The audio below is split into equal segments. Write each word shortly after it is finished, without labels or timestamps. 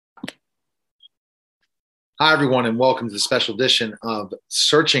Hi, everyone, and welcome to the special edition of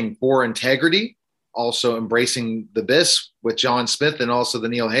Searching for Integrity, also Embracing the Abyss with John Smith and also the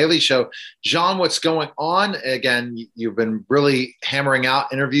Neil Haley Show. John, what's going on? Again, you've been really hammering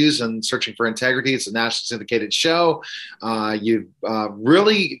out interviews and Searching for Integrity. It's a nationally syndicated show. You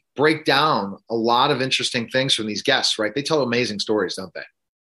really break down a lot of interesting things from these guests, right? They tell amazing stories, don't they?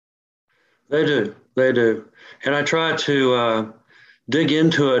 They do. They do. And I try to dig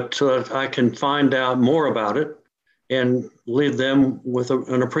into it so that I can find out more about it and leave them with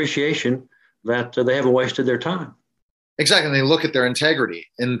an appreciation that they haven't wasted their time. Exactly. And they look at their integrity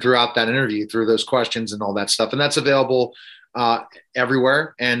and throughout that interview through those questions and all that stuff. And that's available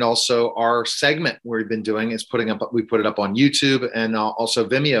everywhere. And also our segment we've been doing is we put it up on YouTube and also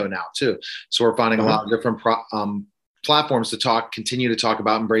Vimeo now too. So we're finding a lot of different platforms to continue to talk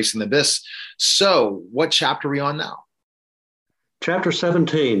about Embracing the Abyss. So what chapter are we on now? Chapter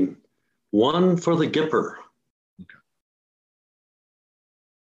 17, One for the Gipper. Okay.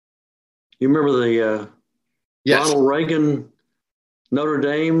 You remember the Yes. Ronald Reagan, Notre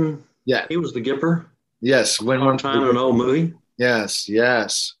Dame? Yeah. He was the Gipper. Yes. One time in an old movie. Yes.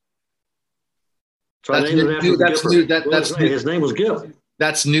 Yes. So I named it after the Gipper. His name was Gip.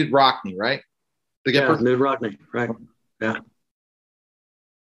 That's Knute Rockne, right? The Gipper? Yeah, Knute Rockne, right. Yeah.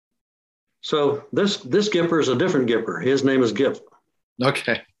 So this Gipper is a different Gipper. His name is Gip.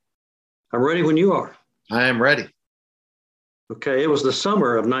 Okay. I'm ready when you are. I am ready. Okay. It was the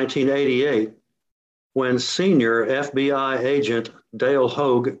summer of 1988 when senior FBI agent Dale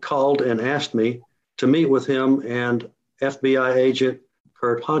Hogue called and asked me to meet with him and FBI agent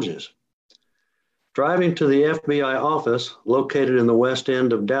Kurt Hodges. Driving to the FBI office located in the west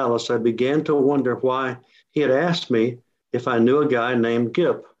end of Dallas, I began to wonder why he had asked me if I knew a guy named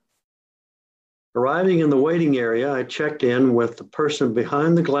Gip. Arriving in the waiting area, I checked in with the person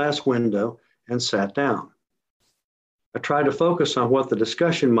behind the glass window and sat down. I tried to focus on what the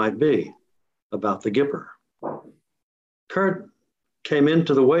discussion might be about the Gipper. Kurt came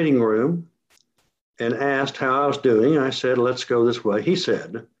into the waiting room and asked how I was doing. I said, "Let's go this way." He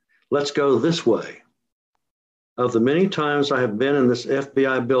said, "Let's go this way." Of the many times I have been in this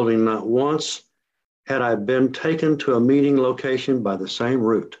FBI building, not once had I been taken to a meeting location by the same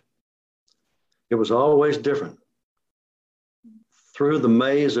route. It was always different, through the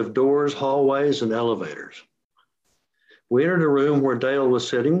maze of doors, hallways, and elevators. We entered a room where Dale was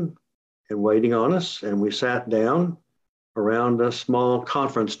sitting and waiting on us, and we sat down around a small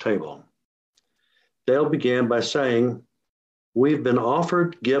conference table. Dale began by saying, "We've been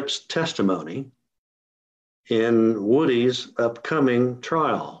offered Gip's testimony in Woody's upcoming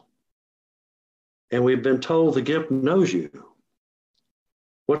trial, and we've been told the Gip knows you.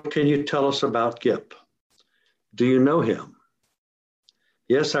 What can you tell us about Gip? Do you know him?"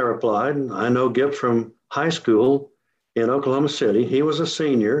 "Yes," I replied. "I know Gip from high school in Oklahoma City. He was a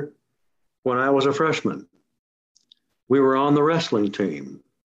senior when I was a freshman. We were on the wrestling team."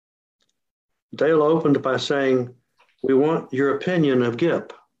 Dale opened by saying, "We want your opinion of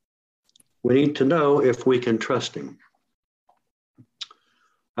Gip. We need to know if we can trust him."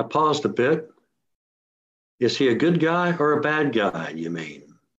 I paused a bit. "Is he a good guy or a bad guy, you mean?"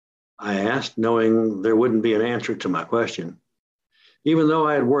 I asked, knowing there wouldn't be an answer to my question. Even though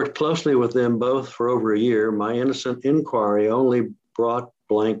I had worked closely with them both for over a year, my innocent inquiry only brought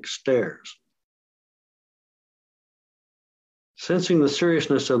blank stares. Sensing the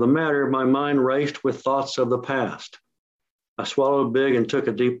seriousness of the matter, my mind raced with thoughts of the past. I swallowed big and took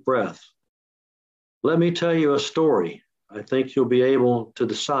a deep breath. "Let me tell you a story. I think you'll be able to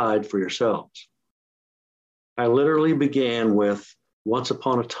decide for yourselves." I literally began with "Once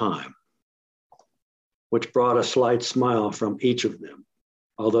upon a time," which brought a slight smile from each of them,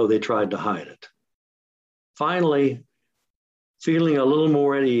 although they tried to hide it. Finally, feeling a little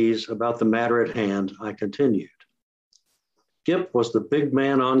more at ease about the matter at hand, I continued. Gip was the big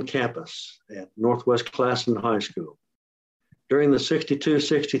man on campus at Northwest Classen High School. During the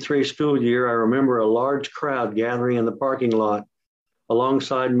 62-63 school year, I remember a large crowd gathering in the parking lot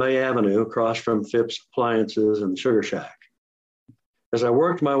alongside May Avenue across from Phipps Appliances and Sugar Shack. As I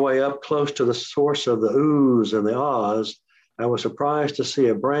worked my way up close to the source of the oohs and the ahs, I was surprised to see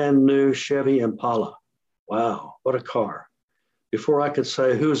a brand new Chevy Impala. Wow, what a car. Before I could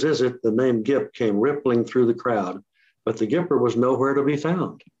say, "Whose is it?" the name Gip came rippling through the crowd, but the Gipper was nowhere to be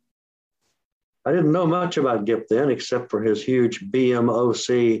found. I didn't know much about Gip then, except for his huge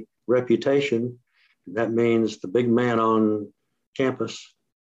BMOC reputation. That means the big man on campus.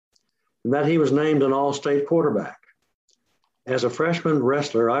 And that he was named an all-state quarterback. As a freshman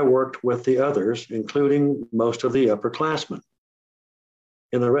wrestler, I worked with the others, including most of the upperclassmen.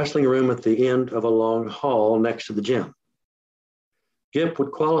 in the wrestling room at the end of a long hall next to the gym. Gip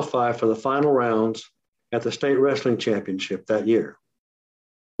would qualify for the final rounds at the state wrestling championship that year.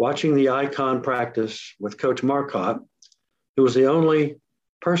 Watching the icon practice with Coach Marcotte, who was the only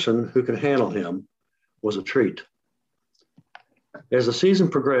person who could handle him, was a treat. As the season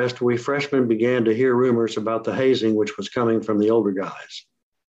progressed, we freshmen began to hear rumors about the hazing which was coming from the older guys.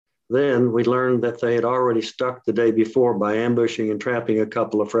 Then we learned that they had already stuck the day before by ambushing and trapping a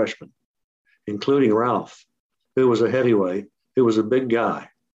couple of freshmen, including Ralph, who was a heavyweight, who was a big guy,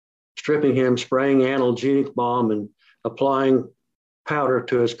 stripping him, spraying analgesic balm, and applying powder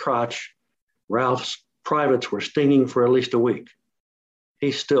to his crotch. Ralph's privates were stinging for at least a week.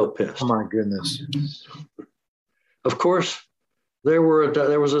 He's still pissed. Oh, my goodness. Of course, there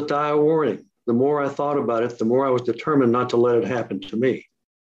was a dire warning. The more I thought about it, the more I was determined not to let it happen to me.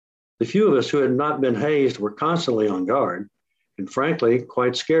 The few of us who had not been hazed were constantly on guard and, frankly,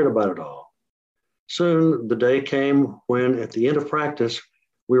 quite scared about it all. Soon the day came when, at the end of practice,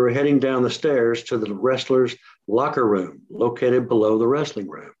 we were heading down the stairs to the wrestlers' locker room located below the wrestling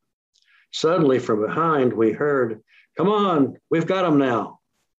room. Suddenly, from behind, we heard, "Come on, we've got them now."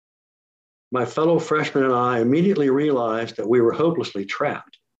 My fellow freshmen and I immediately realized that we were hopelessly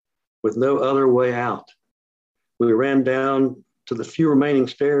trapped with no other way out. We ran down to the few remaining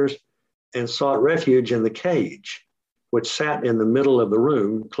stairs and sought refuge in the cage, which sat in the middle of the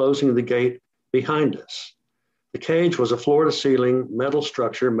room, closing the gate behind us. The cage was a floor-to-ceiling metal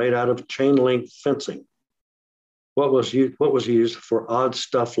structure made out of chain-link fencing. What was used for odd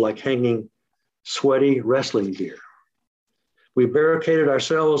stuff like hanging sweaty wrestling gear. We barricaded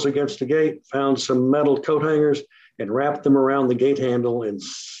ourselves against the gate, found some metal coat hangers, and wrapped them around the gate handle and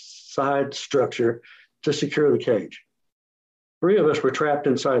side structure to secure the cage. 3 of us were trapped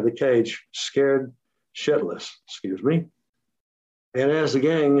inside the cage, scared shitless, And as the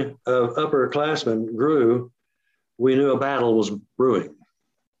gang of upperclassmen grew, we knew a battle was brewing.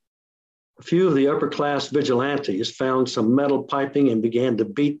 A few of the upper class vigilantes found some metal piping and began to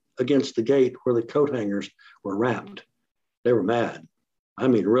beat against the gate where the coat hangers were wrapped. They were mad. I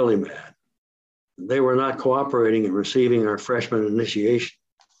mean, really mad. They were not cooperating in receiving our freshman initiation.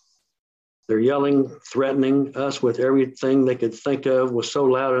 Their yelling, threatening us with everything they could think of was so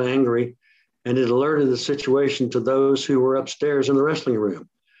loud and angry, and it alerted the situation to those who were upstairs in the wrestling room,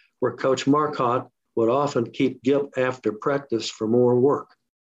 where Coach Marcotte would often keep Gip after practice for more work.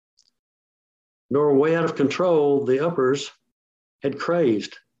 Nor way out of control, the uppers had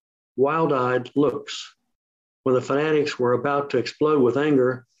crazed, wild-eyed looks. When the fanatics were about to explode with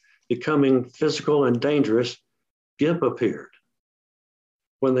anger, becoming physical and dangerous, Gip appeared.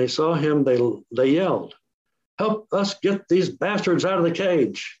 When they saw him, they yelled, "Help us get these bastards out of the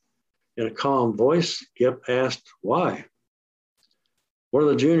cage." In a calm voice, Gip asked, "Why?" One of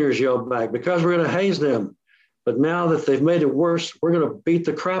the juniors yelled back, "Because we're going to haze them. But now that they've made it worse, we're going to beat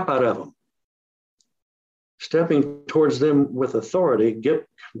the crap out of them." Stepping towards them with authority, Gip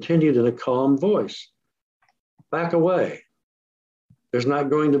continued in a calm voice, "Back away. There's not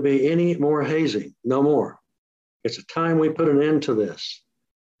going to be any more hazing, no more. It's time we put an end to this.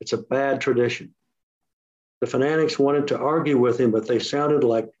 It's a bad tradition." The fanatics wanted to argue with him, but they sounded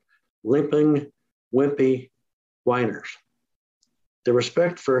like limping, wimpy whiners. The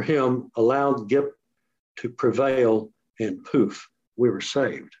respect for him allowed Gip to prevail, and poof, we were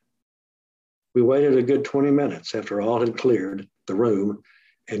saved. We waited a good 20 minutes after all had cleared the room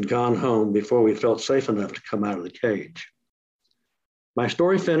and gone home before we felt safe enough to come out of the cage. My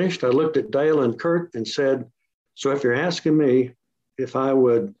story finished, I looked at Dale and Kurt and said, "So if you're asking me if I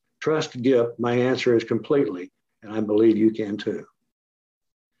would trust Gip, my answer is completely, and I believe you can too."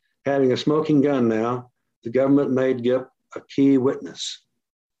 Having a smoking gun now, the government made Gip a key witness.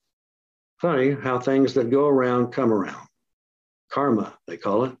 Funny how things that go around come around. Karma, they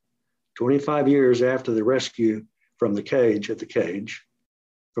call it. 25 years after the rescue from the rage at the cage,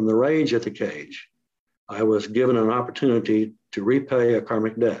 I was given an opportunity to repay a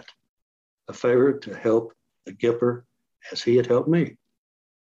karmic debt, a favor to help the Gipper as he had helped me.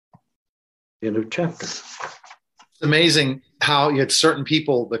 End of chapter. It's amazing how you had certain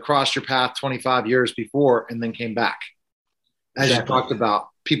people that crossed your path 25 years before and then came back. As exactly. You talked about,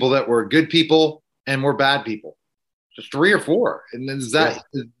 people that were good people and were bad people. Just 3 or 4. And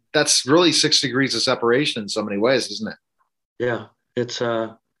that's really 6 degrees of separation in so many ways, isn't it? Yeah, it's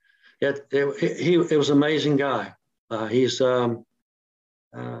he was an amazing guy. I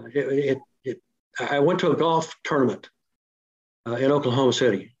went to a golf tournament in Oklahoma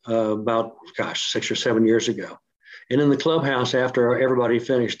City about 6 or 7 years ago, and in the clubhouse after everybody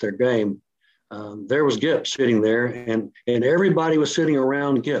finished their game, there was Gip sitting there, and everybody was sitting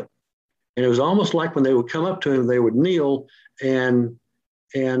around Gip. And it was almost like when they would come up to him, they would kneel, and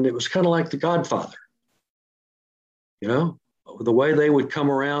it was kind of like The Godfather, you know, the way they would come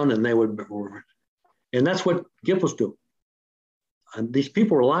around and and that's what Gip was doing. And these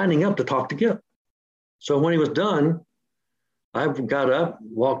people were lining up to talk to Gip. So when he was done, I got up,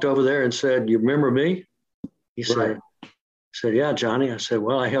 walked over there and said, "You remember me?" He said, "Yeah, Johnny." I said,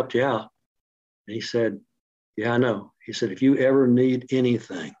 "Well, I helped you out." And he said, "Yeah, I know." He said, "If you ever need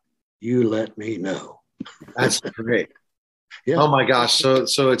anything, you let me know." That's great. Yeah. Oh my gosh. So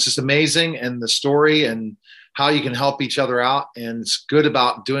it's just amazing. And the story and how you can help each other out. And it's good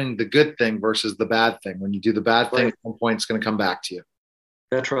about doing the good thing versus the bad thing. When you do the bad thing, at some point it's going to come back to you.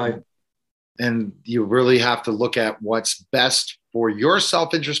 That's right. And you really have to look at what's best for your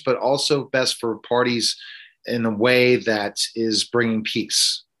self-interest, but also best for parties in a way that is bringing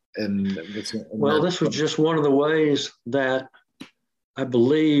peace. This was just one of the ways that I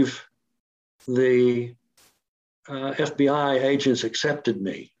believe the FBI agents accepted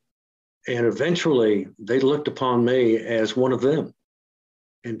me. And eventually they looked upon me as one of them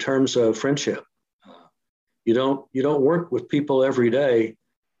in terms of friendship. You don't work with people every day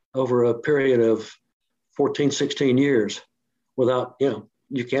over a period of 14, 16 years without,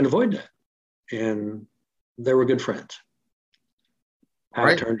 you can't avoid that. And they were good friends. How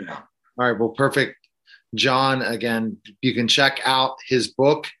it turned out. All right. Well, perfect. John, again, you can check out his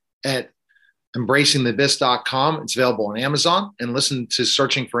book at embracingtheabyss.com. It's available on Amazon, and listen to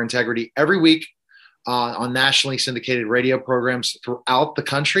Searching for Integrity every week on nationally syndicated radio programs throughout the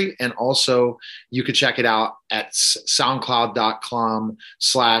country. And also you could check it out at soundcloud.com/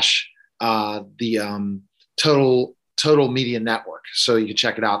 the Total Media Network. So you can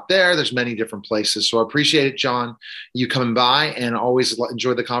check it out there. There's many different places. So I appreciate it, John, you coming by, and always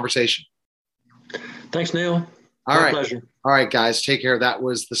enjoy the conversation. Thanks, Neil. All right. Pleasure. All right, guys, take care. That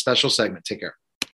was the special segment. Take care.